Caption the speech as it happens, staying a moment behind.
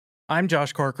I'm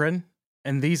Josh Corcoran,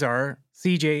 and these are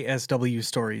CJSW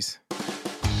Stories.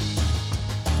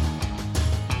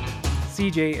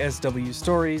 CJSW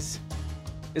Stories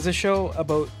is a show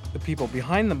about the people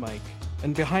behind the mic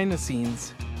and behind the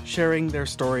scenes sharing their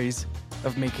stories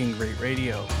of making great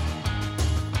radio.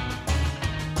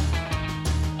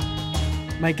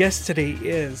 My guest today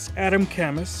is Adam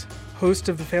Camus, host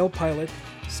of The Failed Pilot,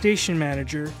 station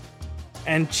manager,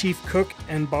 and chief cook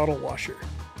and bottle washer.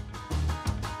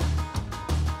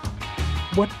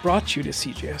 What brought you to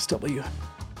CJSW?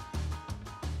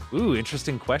 Ooh,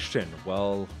 interesting question.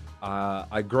 Well,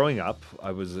 growing up,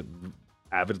 I was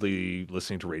avidly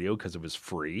listening to radio because it was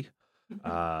free.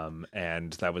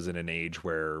 And that was in an age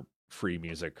where free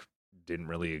music didn't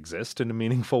really exist in a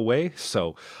meaningful way.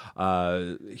 So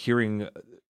hearing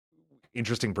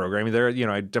interesting programming there,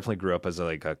 I definitely grew up as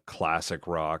a classic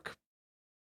rock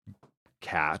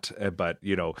cat, but,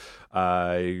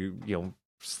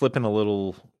 slipping a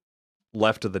little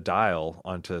left of the dial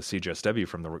onto CJSW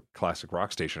from the classic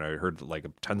rock station. I heard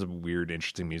tons of weird,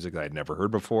 interesting music that I'd never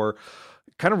heard before.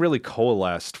 Kind of really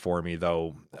coalesced for me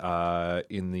though,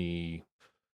 in the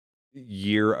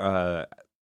year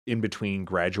in between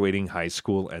graduating high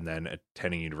school and then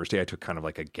attending university. I took kind of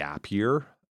like a gap year,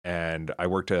 and I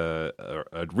worked a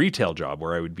retail job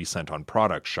where I would be sent on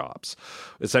product shops.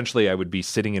 Essentially, I would be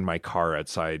sitting in my car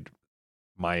outside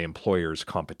my employer's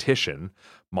competition,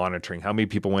 monitoring how many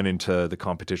people went into the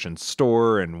competition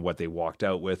store and what they walked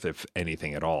out with, if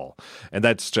anything at all. And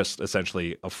that's just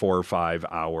essentially a 4 or 5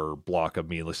 hour block of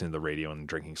me listening to the radio and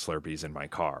drinking Slurpees in my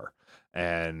car.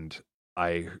 And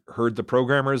I heard the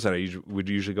programmers, and I would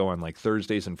usually go on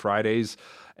Thursdays and Fridays,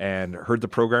 and heard the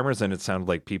programmers, and it sounded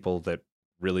like people that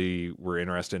really were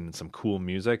interested in some cool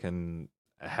music and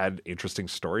had interesting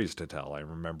stories to tell. I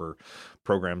remember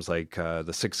programs like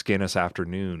the 6 Guinness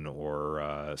Afternoon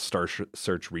or Star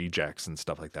Search Rejects and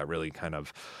stuff like that really kind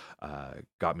of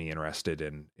got me interested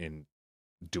in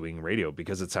doing radio,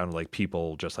 because it sounded like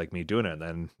people just like me doing it. And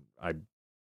then I,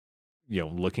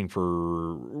 looking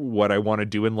for what I want to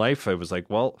do in life, I was like,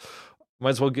 well, might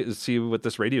as well see what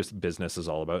this radio business is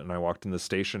all about. And I walked in the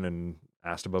station and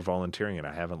asked about volunteering, and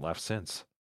I haven't left since.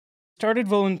 Started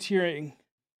volunteering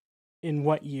in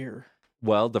what year?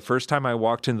 Well, the first time I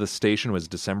walked into the station was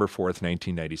December 4th,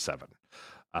 1997.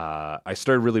 I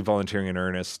started really volunteering in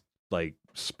earnest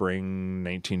spring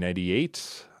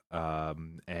 1998.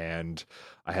 And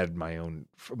I had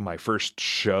my first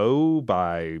show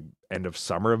by end of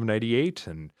summer of 98.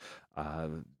 And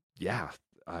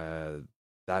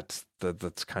that's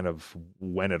kind of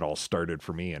when it all started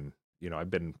for me. And,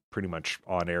 I've been pretty much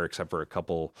on air except for a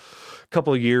couple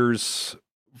of years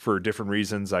for different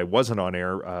reasons. I wasn't on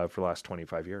air for the last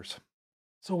 25 years.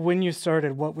 So when you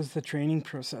started, what was the training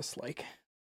process like?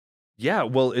 Yeah,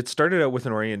 well, it started out with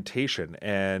an orientation.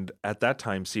 And at that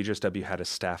time, CJSW had a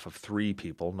staff of 3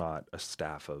 people, not a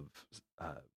staff of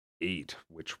 8,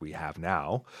 which we have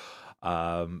now.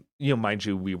 Mind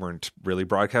you, we weren't really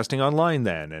broadcasting online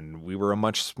then, and we were a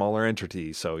much smaller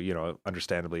entity. So,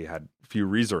 understandably had few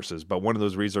resources. But one of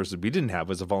those resources we didn't have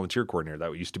was a volunteer coordinator.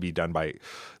 That used to be done by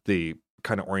the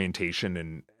kind of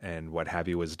orientation and what have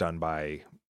you was done by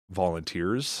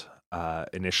volunteers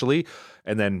initially.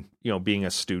 And then, being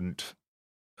a student,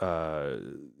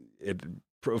 it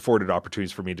afforded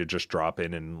opportunities for me to just drop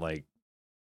in and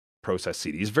process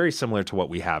CDs, very similar to what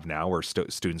we have now, where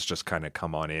students just kind of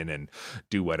come on in and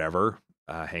do whatever,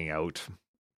 hang out,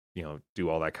 do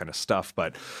all that kind of stuff.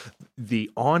 But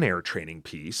the on-air training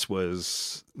piece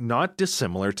was not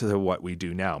dissimilar to what we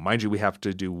do now. Mind you, we have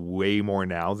to do way more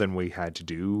now than we had to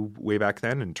do way back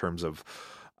then in terms of,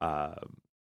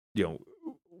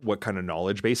 what kind of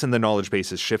knowledge base. And the knowledge base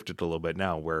has shifted a little bit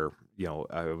now, where,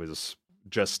 I was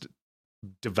just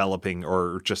developing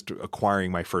or just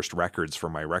acquiring my first records for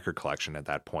my record collection at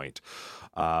that point.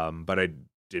 But I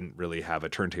didn't really have a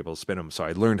turntable to spin them. So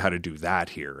I learned how to do that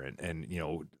here and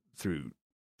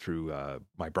through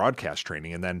my broadcast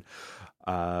training. And then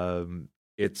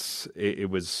it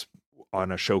was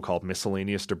on a show called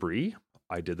Miscellaneous Debris.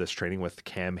 I did this training with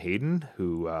Cam Hayden,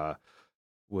 who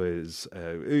was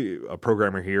a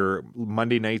programmer here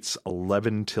Monday nights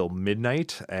 11 till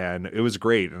midnight, and it was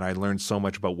great. And I learned so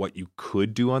much about what you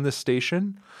could do on this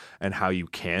station and how you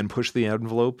can push the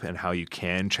envelope and how you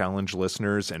can challenge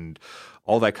listeners and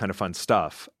all that kind of fun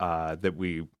stuff that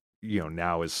we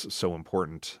now is so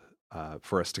important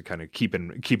for us to kind of keep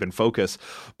in focus.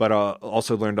 But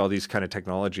also learned all these kind of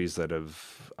technologies that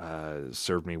have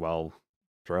served me well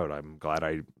throughout. I'm glad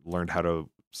I learned how to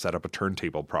set up a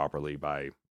turntable properly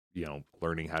by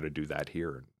learning how to do that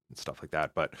here and stuff like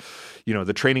that. But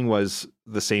the training was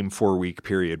the same 4-week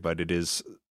period, but it is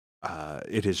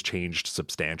it has changed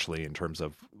substantially in terms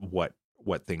of what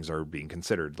things are being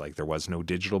considered. Like there was no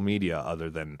digital media other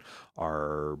than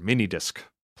our mini disc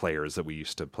players that we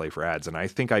used to play for ads. And I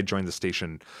think I joined the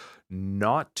station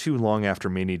not too long after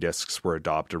mini discs were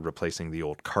adopted, replacing the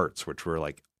old carts, which were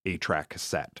like 8-track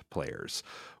cassette players,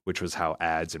 which was how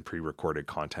ads and pre-recorded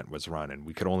content was run. And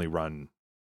we could only run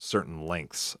certain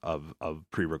lengths of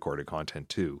pre-recorded content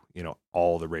too. You know,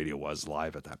 all the radio was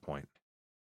live at that point.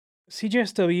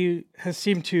 CJSW has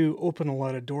seemed to open a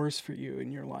lot of doors for you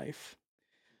in your life,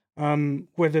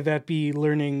 whether that be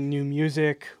learning new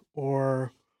music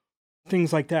or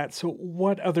things like that. So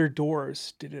what other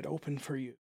doors did it open for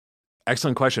you?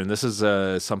 Excellent question. This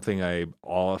is something I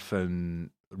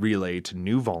often relay to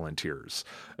new volunteers,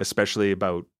 especially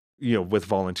about, you know, with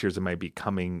volunteers that might be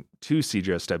coming to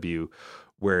CJSW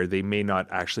where they may not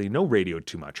actually know radio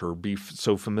too much or be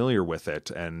so familiar with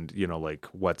it. And, you know, like,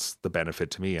 what's the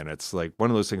benefit to me? And it's like one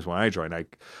of those things when I joined,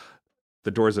 the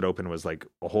doors that opened was like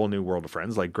a whole new world of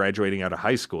friends, like graduating out of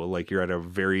high school. Like you're at a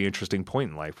very interesting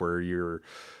point in life where you're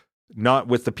not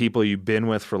with the people you've been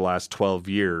with for the last 12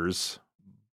 years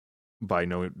by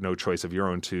no choice of your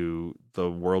own, to the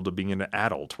world of being an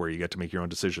adult where you get to make your own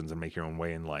decisions and make your own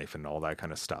way in life and all that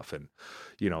kind of stuff. And,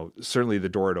 you know, certainly the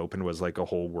door it opened was like a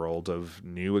whole world of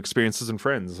new experiences and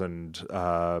friends and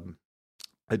a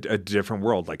different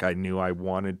world. Like I knew I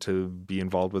wanted to be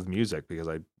involved with music because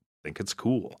I think it's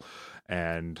cool.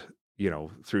 And, you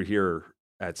know, through here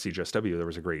at CJSW, there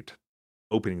was a great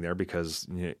opening there because,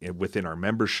 you know, within our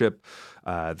membership,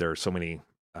 there are so many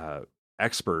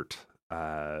expert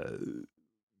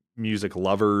music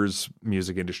lovers,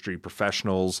 music industry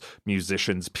professionals,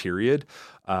 musicians, period,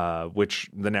 which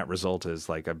the net result is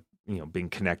like being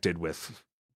connected with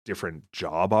different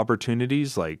job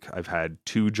opportunities. Like I've had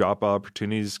 2 job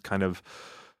opportunities kind of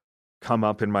come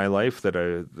up in my life that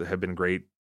have been great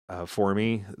for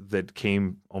me, that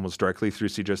came almost directly through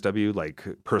CJSW, like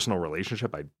personal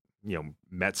relationship. I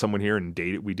met someone here and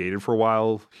we dated for a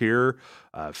while here,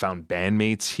 found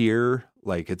bandmates here.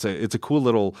 Like it's a cool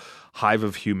little hive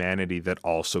of humanity that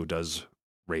also does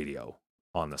radio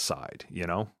on the side, you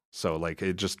know? So like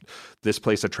this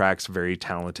place attracts very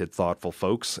talented, thoughtful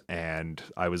folks. And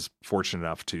I was fortunate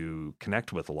enough to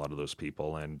connect with a lot of those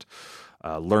people and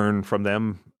learn from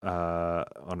them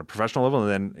on a professional level, and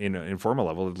then in an informal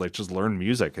level, like just learn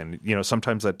music. And, you know,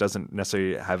 sometimes that doesn't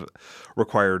necessarily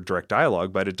require direct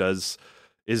dialogue, but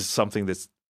is something that's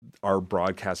our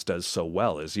broadcast does so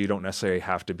well, is you don't necessarily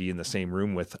have to be in the same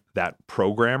room with that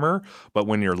programmer, but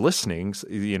when you're listening,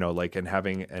 you know, like, and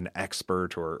having an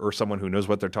expert or someone who knows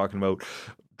what they're talking about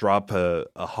drop a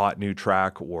hot new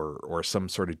track or some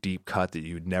sort of deep cut that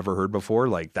you'd never heard before,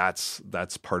 like that's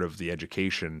part of the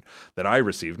education that I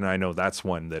received. And I know that's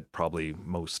one that probably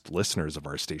most listeners of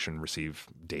our station receive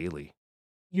daily.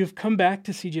 You've come back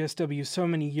to CJSW so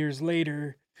many years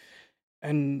later,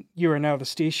 and you are now the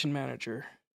station manager.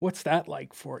 What's that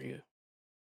like for you?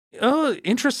 Oh,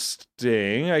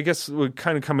 interesting. I guess we're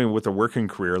kind of coming with a working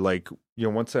career. Like, you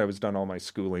know, once I was done all my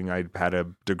schooling, I had a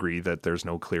degree that there's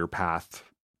no clear path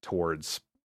towards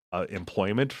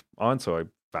employment on. So I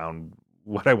found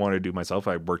what I wanted to do myself.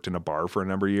 I worked in a bar for a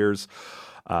number of years,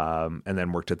 and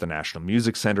then worked at the National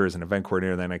Music Center as an event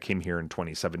coordinator. Then I came here in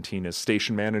 2017 as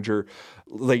station manager.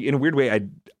 Like, in a weird way,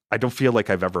 I don't feel like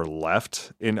I've ever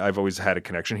left, and I've always had a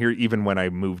connection here, even when I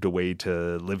moved away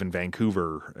to live in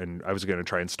Vancouver, and I was going to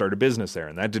try and start a business there,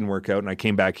 and that didn't work out, and I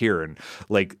came back here. And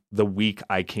like the week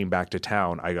I came back to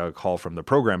town, I got a call from the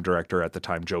program director at the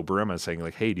time, Joe Burima, saying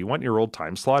like, "Hey, do you want your old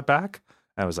time slot back?"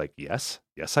 I was like, yes,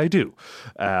 I do.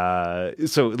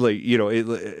 So like, you know,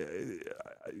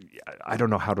 I don't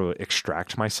know how to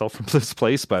extract myself from this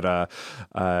place, but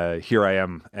here I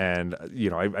am. And, you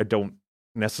know, I don't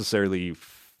necessarily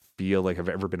feel like I've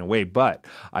ever been away, but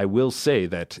I will say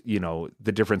that, you know,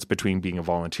 the difference between being a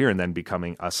volunteer and then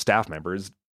becoming a staff member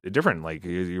is different. Like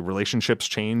your relationships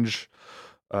change,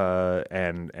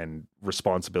 and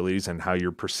responsibilities and how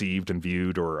you're perceived and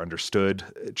viewed or understood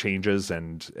changes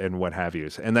and what have you.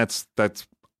 And that's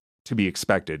to be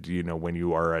expected, you know, when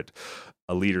you are at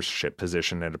a leadership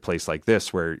position at a place like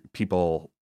this, where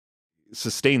people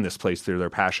sustain this place through their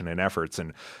passion and efforts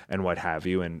and what have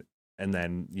you. And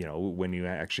then, you know, when you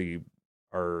actually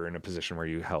are in a position where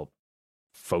you help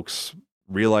folks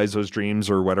realize those dreams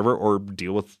or whatever, or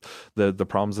deal with the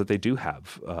problems that they do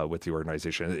have with the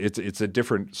organization. It's a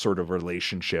different sort of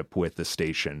relationship with the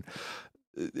station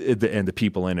and the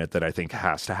people in it that I think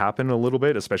has to happen a little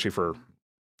bit, especially for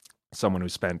someone who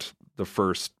spent the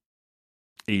first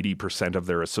 80% of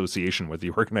their association with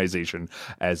the organization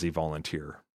as a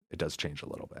volunteer. It does change a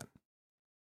little bit.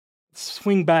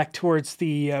 swing back towards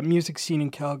the music scene in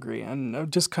Calgary, and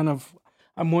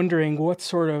I'm wondering what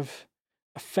sort of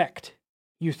effect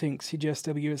you think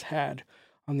CJSW has had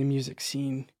on the music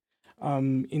scene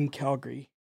in Calgary.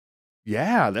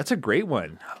 Yeah, that's a great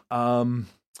one.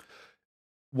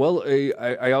 Well,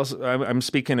 I'm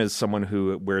speaking as someone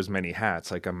who wears many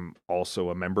hats. Like I'm also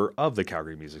a member of the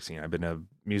Calgary music scene. I've been a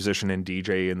musician and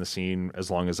DJ in the scene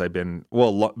as long as I've been,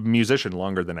 musician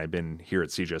longer than I've been here at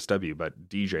CJSW, but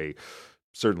DJ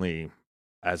certainly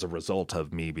as a result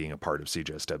of me being a part of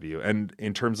CJSW. And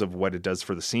in terms of what it does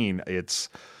for the scene, it's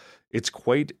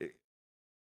quite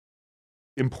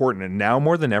important, and now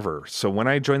more than ever. So when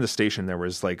I joined the station, there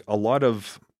was like a lot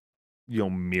of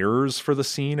mirrors for the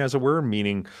scene, as it were,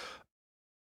 meaning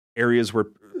areas where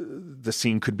the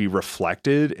scene could be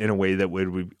reflected in a way that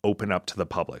would open up to the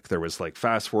public. There was like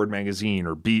Fast Forward magazine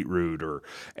or Beetroot or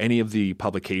any of the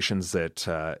publications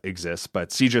that exist,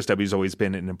 but CJSW has always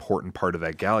been an important part of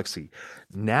that galaxy.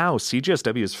 Now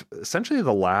CJSW is essentially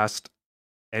the last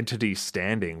entity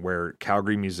standing where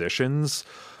Calgary musicians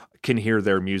can hear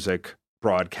their music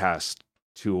broadcast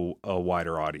to a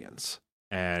wider audience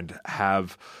and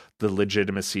have the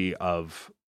legitimacy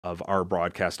of our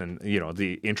broadcast and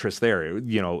the interest there,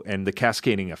 and the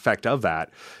cascading effect of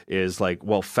that is like,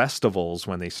 well, festivals,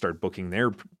 when they start booking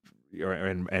their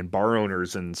and bar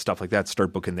owners and stuff like that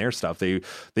start booking their stuff,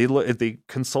 they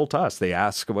consult us, they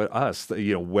ask about us,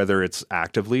 whether it's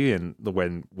actively, and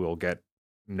when we'll get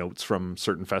notes from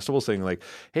certain festivals saying like,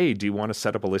 hey, do you want to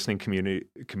set up a listening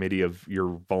committee of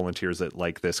your volunteers that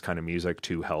like this kind of music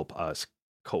to help us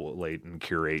collate and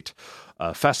curate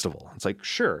a festival? It's like,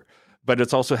 sure. But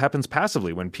it also happens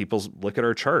passively when people look at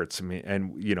our charts. I mean,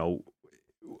 and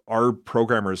our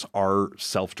programmers are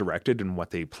self-directed in what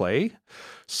they play.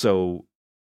 So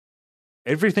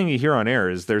everything you hear on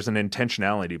air there's an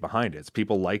intentionality behind it. It's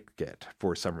people like it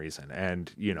for some reason.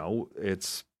 And,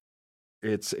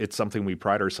 it's something we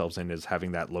pride ourselves in, is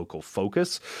having that local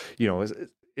focus.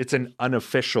 It's an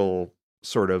unofficial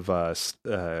sort of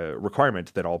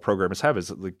requirement that all programmers have,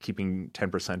 is like keeping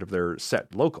 10% of their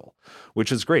set local,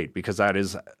 which is great because that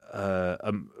is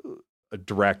a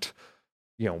direct,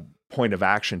 point of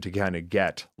action to kind of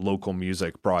get local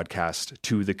music broadcast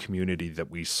to the community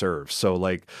that we serve. So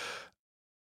like,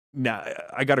 now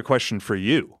I got a question for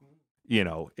you.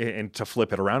 And to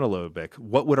flip it around a little bit,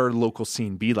 what would our local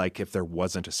scene be like if there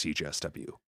wasn't a CJSW?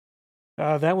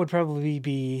 That would probably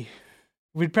be,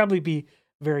 we'd probably be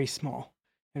very small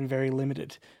and very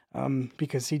limited,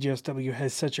 because CJSW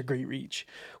has such a great reach,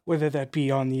 whether that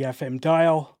be on the FM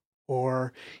dial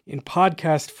or in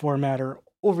podcast format or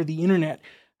over the internet.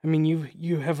 I mean,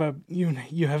 you have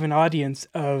an audience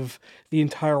of the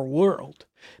entire world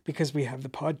because we have the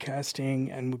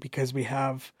podcasting and because we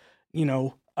have,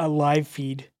 a live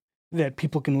feed that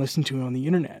people can listen to on the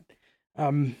internet.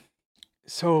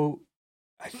 So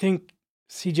I think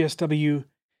CJSW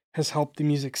has helped the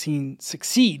music scene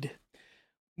succeed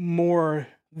more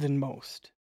than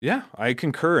most. Yeah, I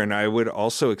concur. And I would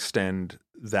also extend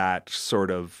that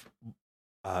sort of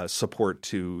support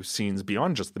to scenes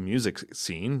beyond just the music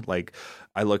scene. Like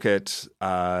I look at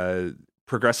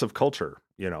progressive culture,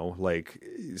 like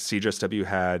CJSW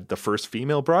had the first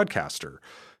female broadcaster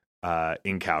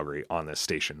in Calgary on this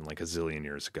station like a zillion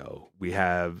years ago. We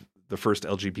have the first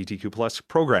LGBTQ plus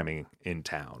programming in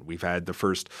town. We've had the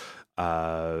first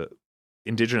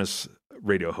Indigenous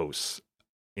radio hosts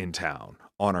in town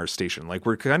on our station. Like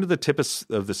we're kind of the tip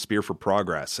of the spear for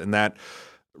progress, and that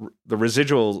the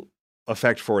residual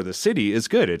effect for the city is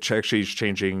good. It actually is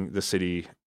changing the city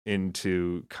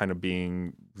into kind of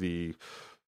being the,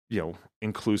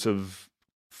 inclusive,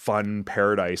 fun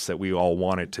paradise that we all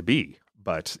want it to be.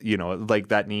 But, like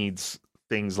that needs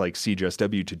things like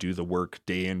CJSW to do the work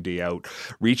day in, day out,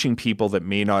 reaching people that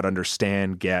may not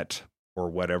understand, get, or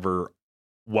whatever,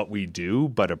 what we do,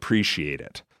 but appreciate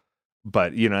it.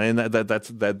 But, and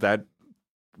that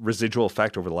residual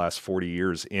effect over the last 40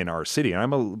 years in our city. And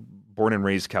I'm a born and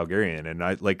raised Calgarian, and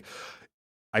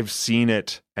I've seen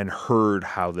it and heard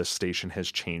how this station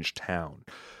has changed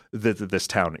this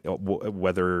town,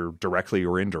 whether directly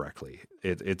or indirectly.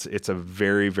 It's a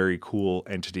very, very cool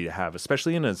entity to have,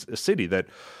 especially in a city that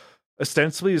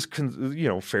ostensibly is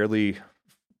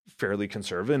fairly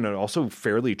conservative and also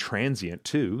fairly transient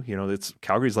too. It's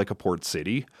Calgary's like a port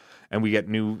city, and we get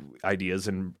new ideas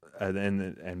and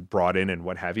brought in and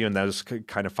what have you, and those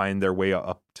kind of find their way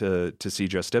up to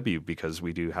CJSW because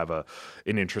we do have an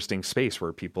interesting space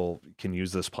where people can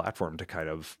use this platform to kind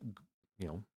of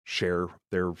share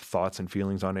their thoughts and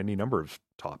feelings on any number of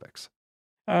topics.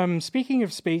 Speaking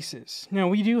of spaces, now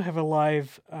we do have a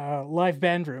live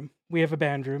band room we have a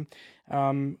band room.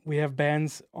 We have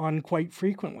bands on quite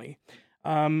frequently.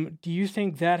 Do you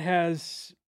think that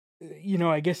has,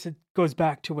 I guess it goes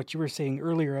back to what you were saying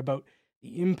earlier about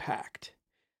the impact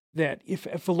that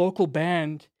if a local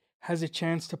band has a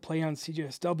chance to play on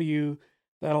CJSW,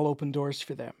 that'll open doors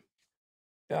for them.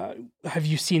 Have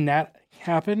you seen that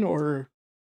happen or?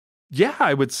 Yeah,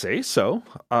 I would say so.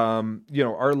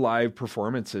 Our live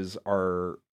performances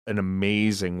are an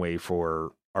amazing way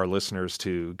for our listeners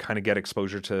to kind of get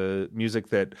exposure to music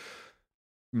that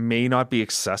may not be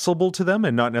accessible to them,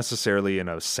 and not necessarily in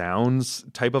a sounds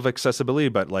type of accessibility,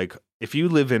 but like if you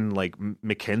live in like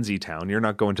Mackenzie Town, you're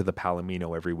not going to the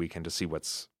Palomino every weekend to see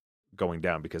what's going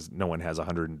down because no one has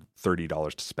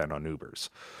 $130 to spend on Ubers,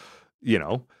 you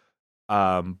know.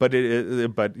 But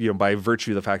by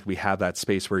virtue of the fact we have that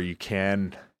space where you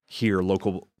can hear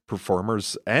local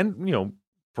performers and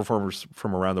performers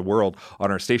from around the world on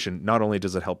our station, not only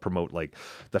does it help promote like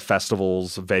the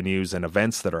festivals, venues, and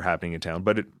events that are happening in town,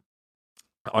 but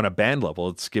on a band level,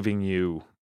 it's giving you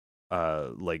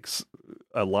like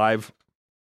a live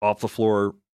off the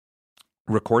floor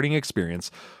recording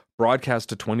experience, broadcast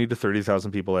to 20 to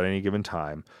 30,000 people at any given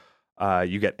time.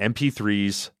 You get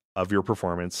MP3s of your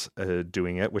performance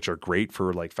doing it, which are great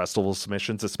for like festival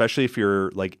submissions, especially if you're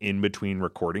like in between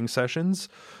recording sessions.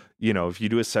 If you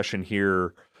do a session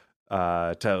here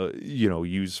to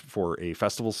use for a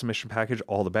festival submission package,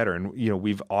 all the better. And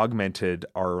we've augmented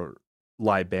our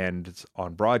live bands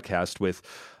on broadcast with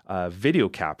video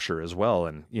capture as well.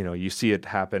 And you see it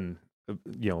happen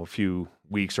a few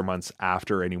weeks or months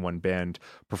after any one band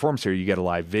performs here, you get a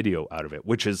live video out of it,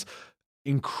 which is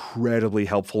incredibly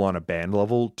helpful on a band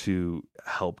level to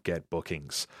help get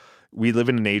bookings. We live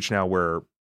in an age now where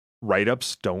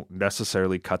write-ups don't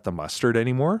necessarily cut the mustard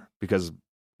anymore because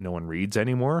no one reads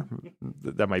anymore.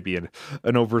 That might be an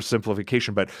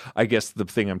oversimplification, but I guess the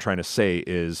thing I'm trying to say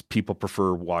is people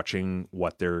prefer watching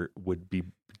what they would be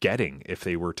getting if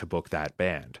they were to book that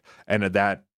band. And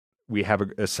that we have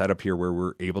a setup here where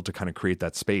we're able to kind of create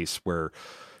that space where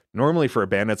normally for a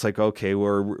band, it's like, okay, well,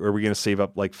 are we going to save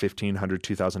up like $1,500,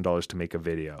 $2,000 to make a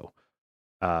video?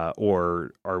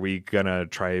 Or are we going to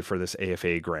try for this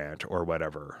AFA grant or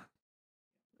whatever,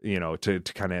 to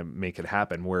kind of make it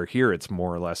happen? Where here it's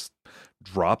more or less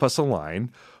drop us a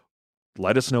line,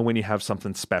 let us know when you have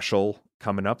something special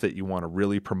coming up that you want to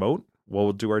really promote.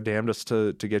 We'll do our damnedest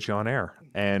to get you on air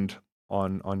and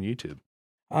on YouTube.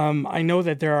 I know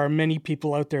that there are many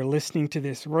people out there listening to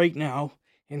this right now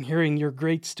and hearing your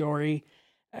great story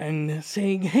and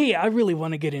saying, hey, I really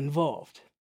want to get involved.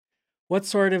 What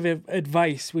sort of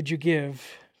advice would you give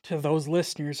to those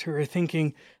listeners who are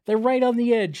thinking they're right on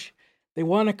the edge? They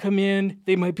want to come in.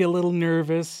 They might be a little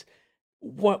nervous.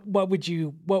 What's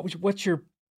your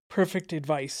perfect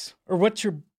advice, or what's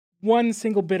your one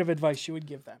single bit of advice you would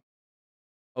give them?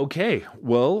 Okay,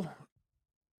 well,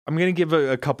 I'm going to give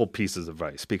a couple pieces of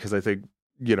advice because I think,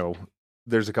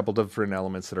 there's a couple different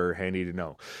elements that are handy to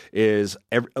know. Is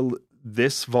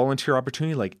this volunteer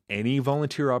opportunity, like any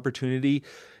volunteer opportunity,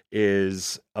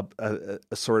 is a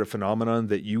sort of phenomenon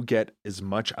that you get as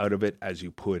much out of it as you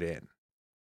put in.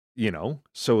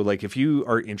 So like if you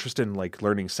are interested in like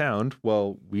learning sound,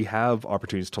 well, we have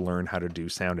opportunities to learn how to do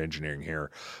sound engineering here.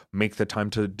 Make the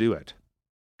time to do it.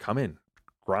 Come in,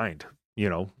 grind.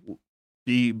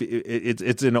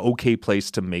 It's an okay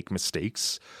place to make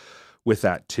mistakes with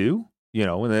that too.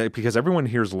 Because everyone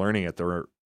here is learning at their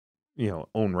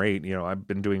own rate. I've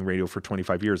been doing radio for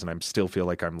 25 years and I still feel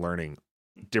like I'm learning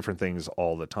different things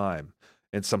all the time.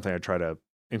 It's something I try to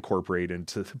incorporate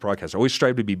into the broadcast. I always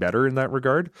strive to be better in that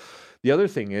regard. The other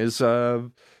thing is,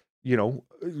 be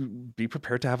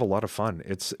prepared to have a lot of fun.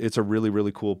 It's a really,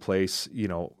 really cool place.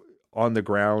 On the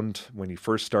ground, when you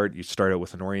first start, you start out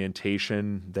with an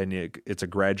orientation. Then it's a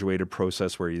graduated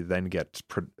process where you then get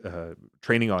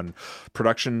training on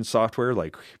production software,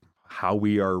 like how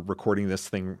we are recording this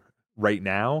thing right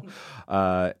now.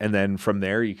 And then from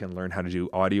there, you can learn how to do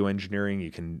audio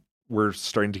engineering. We're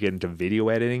starting to get into video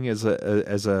editing as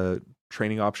a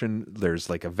training option. There's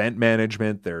like event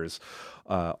management. There's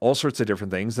all sorts of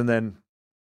different things. And then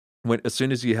as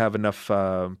soon as you have enough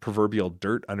proverbial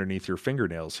dirt underneath your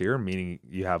fingernails here, meaning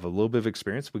you have a little bit of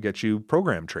experience, we get you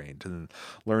program trained and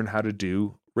learn how to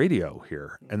do radio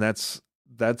here. And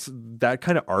that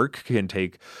kind of arc can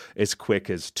take as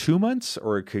quick as 2 months,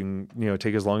 or it can,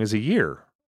 take as long as a year.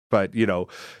 But, it all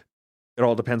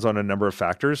depends on a number of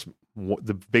factors.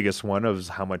 The biggest one is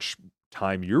how much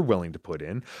time you're willing to put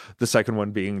in. The second one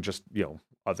being just,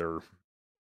 other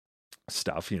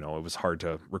stuff. It was hard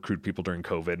to recruit people during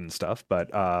COVID and stuff, but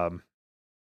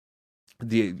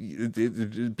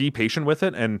be patient with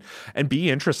it, and be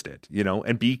interested,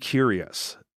 and be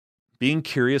curious. Being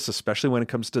curious, especially when it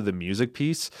comes to the music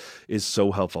piece, is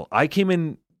so helpful. I came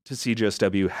in to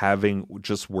CJSW having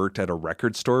just worked at a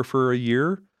record store for a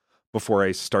year before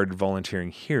I started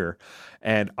volunteering here,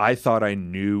 and I thought I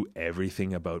knew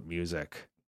everything about music.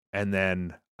 And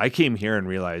then I came here and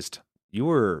realized you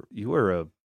were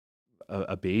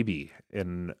a baby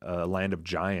in a land of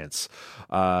giants.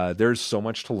 There's so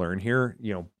much to learn here,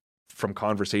 from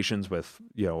conversations with,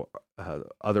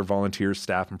 other volunteers,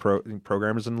 staff, and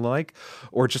programmers and the like,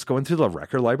 or just going through the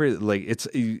record library. Like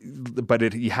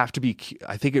you have to be,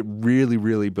 I think it really,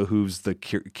 really behooves the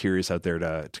curious out there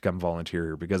to come volunteer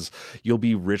here, because you'll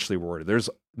be richly rewarded. There's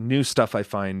new stuff I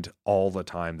find all the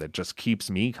time that just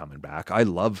keeps me coming back. I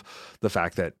love the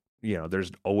fact that,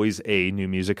 there's always A, new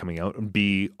music coming out, and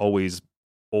B, always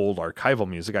old archival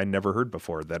music I never heard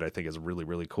before that I think is really,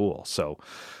 really cool. So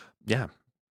yeah,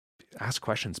 ask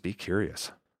questions, be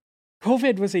curious.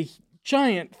 COVID was a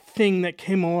giant thing that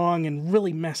came along and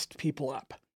really messed people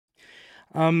up.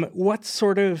 What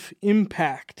sort of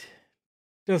impact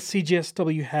does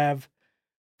CJSW have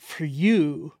for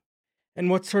you?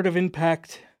 And what sort of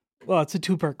impact, well, it's a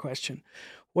two-part question.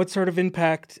 What sort of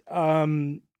impact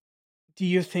do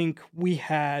you think we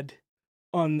had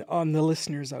on the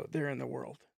listeners out there in the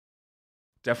world?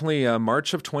 Definitely,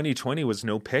 March of 2020 was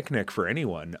no picnic for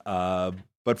anyone.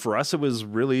 But for us, it was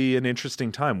really an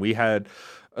interesting time. We had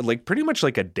pretty much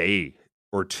like a day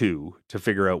or two to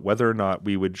figure out whether or not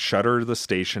we would shutter the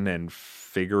station and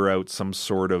figure out some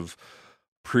sort of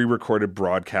pre-recorded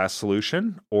broadcast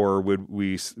solution, or would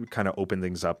we kind of open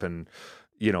things up and,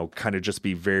 kind of just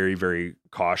be very, very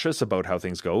cautious about how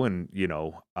things go and,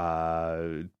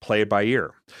 play it by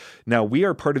ear. Now, we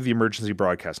are part of the Emergency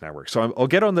Broadcast Network. So I'll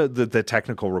get on the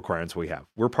technical requirements we have.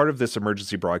 We're part of this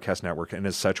Emergency Broadcast Network, and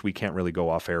as such, we can't really go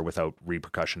off air without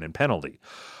repercussion and penalty.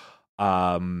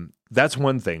 That's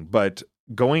one thing. But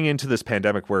going into this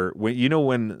pandemic when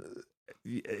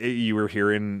you were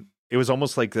hearing, it was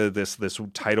almost like this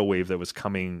tidal wave that was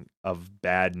coming of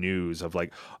bad news of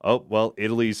like, oh, well,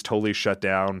 Italy's totally shut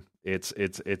down. It's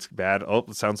bad. Oh,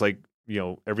 it sounds like,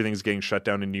 everything's getting shut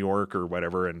down in New York or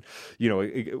whatever. And,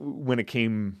 when it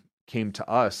came to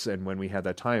us and when we had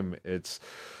that time,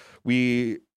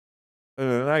 I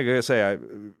gotta say,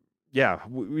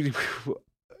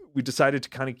 we decided to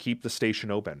kind of keep the station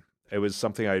open. It was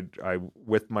something I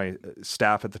with my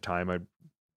staff at the time, I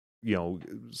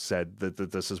said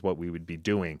that this is what we would be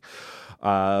doing.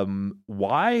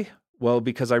 Why? Well,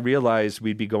 because I realized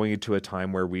we'd be going into a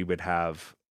time where we would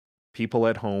have people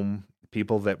at home,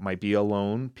 people that might be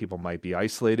alone, people might be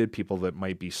isolated, people that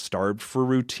might be starved for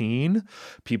routine,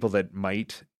 people that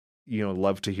might,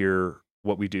 love to hear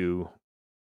what we do,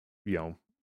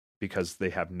 because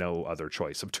they have no other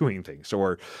choice of doing things,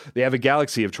 or they have a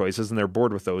galaxy of choices and they're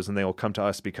bored with those, and they'll come to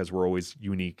us because we're always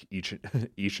unique each and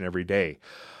every day.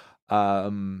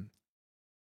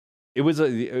 It was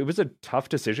a tough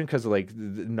decision because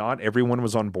not everyone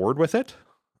was on board with it.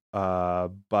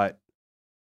 But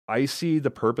I see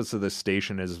the purpose of this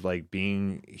station as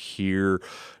being here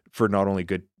for not only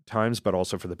good times, but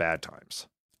also for the bad times.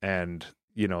 And,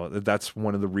 that's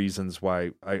one of the reasons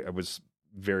why I was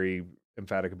very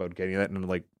emphatic about getting that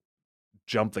and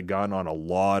jump the gun on a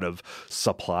lot of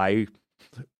supply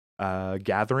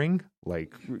gathering.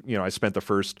 I spent the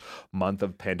first month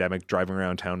of pandemic driving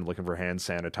around town looking for hand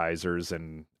sanitizers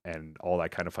and all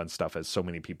that kind of fun stuff, as so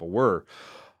many people were.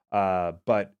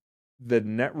 But the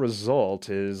net result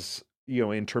is,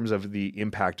 in terms of the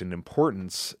impact and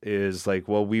importance, is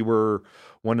we were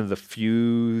one of the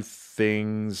few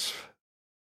things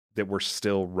that were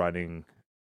still running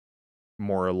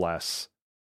more or less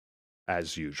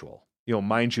as usual.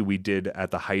 Mind you, we did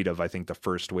at the height of, I think, the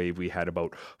first wave, we had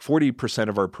about 40%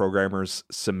 of our programmers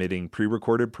submitting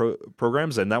pre-recorded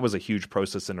programs. And that was a huge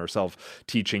process in itself,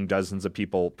 teaching dozens of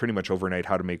people pretty much overnight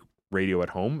how to make radio at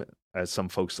home, as some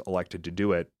folks elected to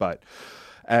do it. But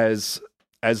as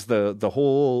the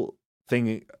whole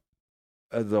thing,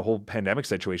 the whole pandemic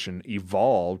situation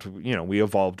evolved, we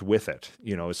evolved with it.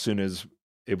 As soon as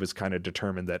it was kind of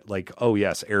determined that oh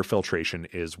yes, air filtration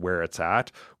is where it's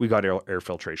at, we got air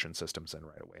filtration systems in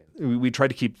right away. We tried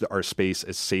to keep our space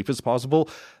as safe as possible.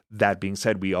 That being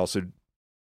said, we also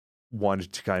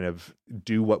wanted to kind of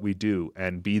do what we do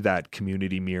and be that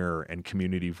community mirror and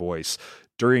community voice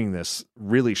during this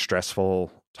really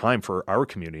stressful time for our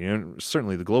community and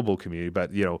certainly the global community.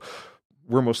 But,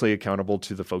 we're mostly accountable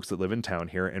to the folks that live in town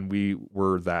here. And we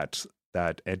were that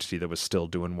entity that was still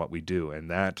doing what we do. And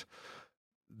that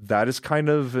that is kind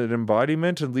of an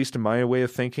embodiment, at least in my way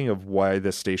of thinking, of why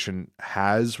this station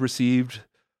has received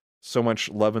so much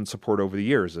love and support over the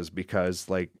years, is because,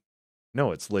 like,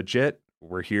 no, it's legit.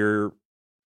 We're here,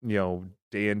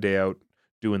 day in, day out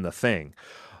doing the thing,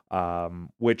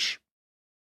 which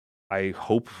I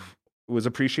hope was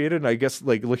appreciated. And I guess,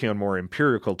 like, looking on more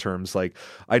empirical terms, like,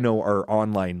 I know our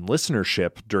online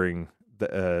listenership during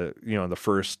the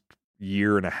first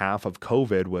year and a half of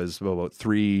COVID was about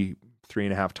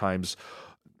 3.5 times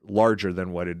larger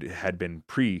than what it had been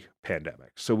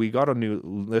pre-pandemic. So we got new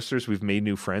listeners. We've made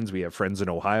new friends. We have friends in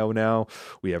Ohio now.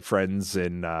 We have friends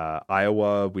in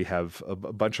Iowa. We have a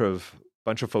bunch of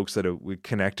folks that we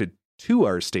connected to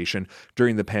our station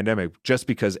during the pandemic, just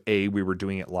because A, we were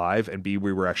doing it live, and B,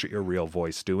 we were actually a real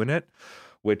voice doing it,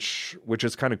 which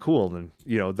is kind of cool. And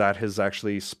that has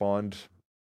actually spawned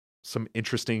some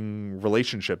interesting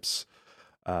relationships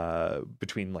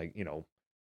between, like,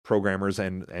 programmers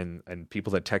and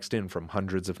people that text in from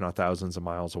hundreds, if not thousands of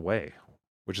miles away,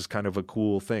 which is kind of a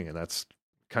cool thing. And that's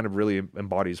kind of really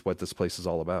embodies what this place is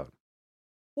all about.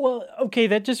 Well, okay,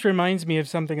 that just reminds me of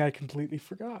something I completely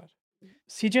forgot.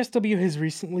 CJSW has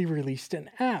recently released an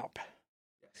app.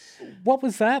 What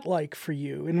was that like for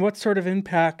you, and what sort of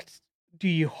impact do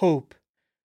you hope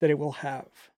that it will have?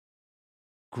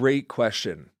 Great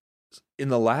question. In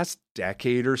the last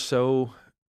decade or so,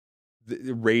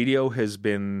 the radio has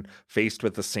been faced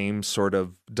with the same sort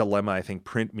of dilemma I think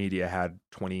print media had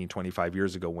 20, 25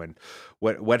 years ago, when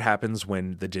what happens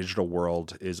when the digital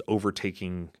world is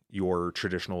overtaking your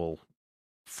traditional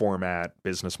format,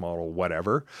 business model,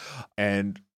 whatever.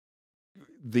 And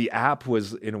the app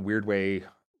was, in a weird way,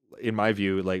 in my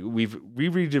view, like, we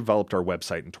redeveloped our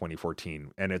website in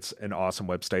 2014, and it's an awesome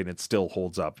website, and it still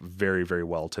holds up very, very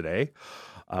well today.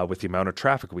 With the amount of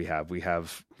traffic we have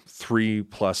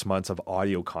 3+ months of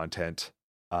audio content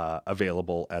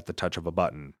available at the touch of a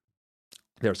button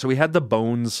there. So we had the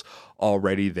bones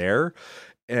already there.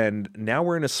 And now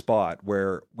we're in a spot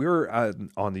where we're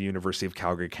on the University of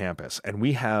Calgary campus, and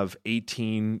we have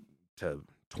 18 to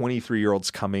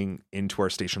 23-year-olds coming into our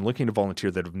station looking to volunteer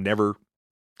that have never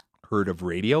heard of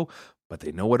radio, but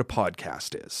they know what a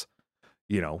podcast is.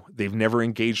 They've never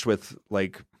engaged with,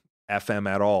 like, FM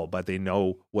at all, but they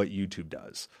know what YouTube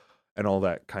does and all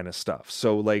that kind of stuff.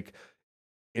 So, like,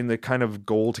 in the kind of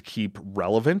goal to keep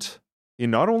relevant,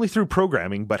 not only through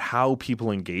programming, but how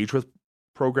people engage with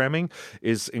programming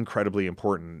is incredibly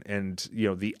important. And,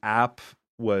 the app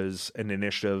was an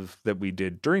initiative that we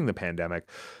did during the pandemic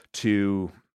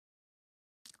to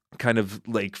kind of,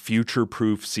 like,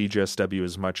 future-proof CJSW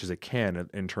as much as it can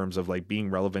in terms of, like, being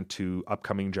relevant to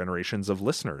upcoming generations of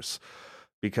listeners.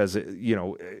 Because,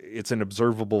 it's an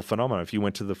observable phenomenon. If you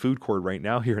went to the food court right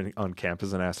now here on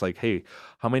campus and asked, like, hey,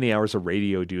 how many hours of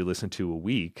radio do you listen to a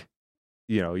week?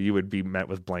 You would be met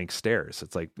with blank stares.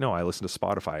 It's like, no, I listen to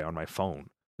Spotify on my phone.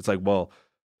 It's like, well,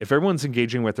 if everyone's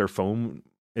engaging with their phone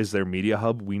is their media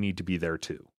hub, we need to be there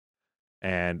too.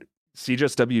 And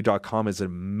CJSW.com is an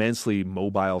immensely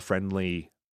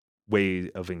mobile-friendly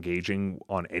way of engaging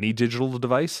on any digital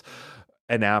device.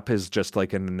 An app is just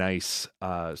like a nice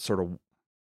sort of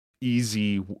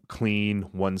easy, clean,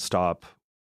 one-stop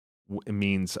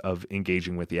means of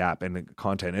engaging with the app and the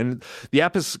content. And the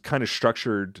app is kind of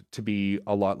structured to be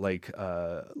a lot like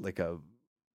a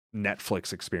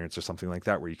Netflix experience or something like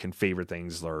that, where you can favorite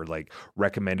things or, like,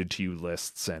 recommended to you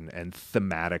lists and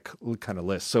thematic kind of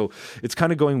lists. So it's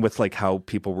kind of going with, like, how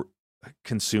people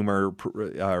consume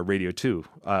radio too.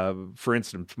 For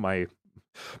instance, my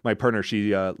partner,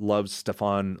 she loves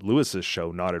Stefan Lewis's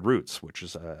show Knotted Roots, which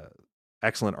is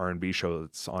excellent R&B show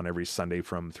that's on every Sunday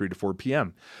from 3 to 4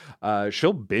 p.m.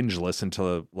 She'll binge listen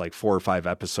to, like, 4 or 5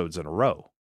 episodes in a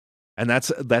row. And that's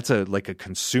a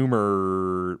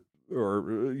consumer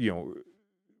or,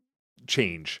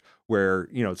 change where,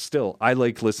 still I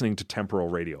like listening to temporal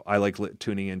radio. I like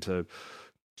tuning into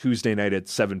Tuesday night at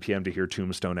 7 p.m. to hear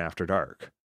Tombstone After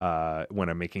Dark when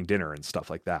I'm making dinner and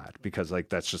stuff like that, because, like,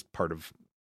 that's just part of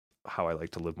how I like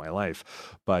to live my life.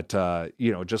 But,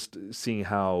 just seeing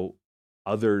how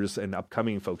others and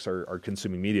upcoming folks are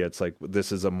consuming media, it's like,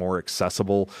 this is a more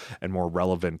accessible and more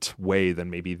relevant way than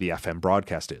maybe the FM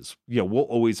broadcast is. We'll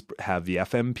always have the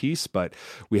FM piece, but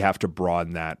we have to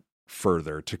broaden that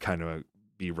further to kind of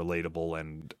be relatable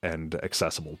and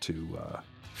accessible to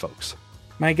folks.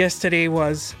 My guest today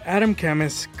was Adam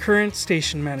Camus, current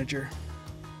station manager.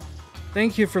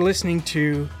 Thank you for listening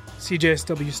to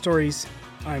CJSW Stories.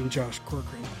 I'm Josh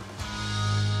Corcoran.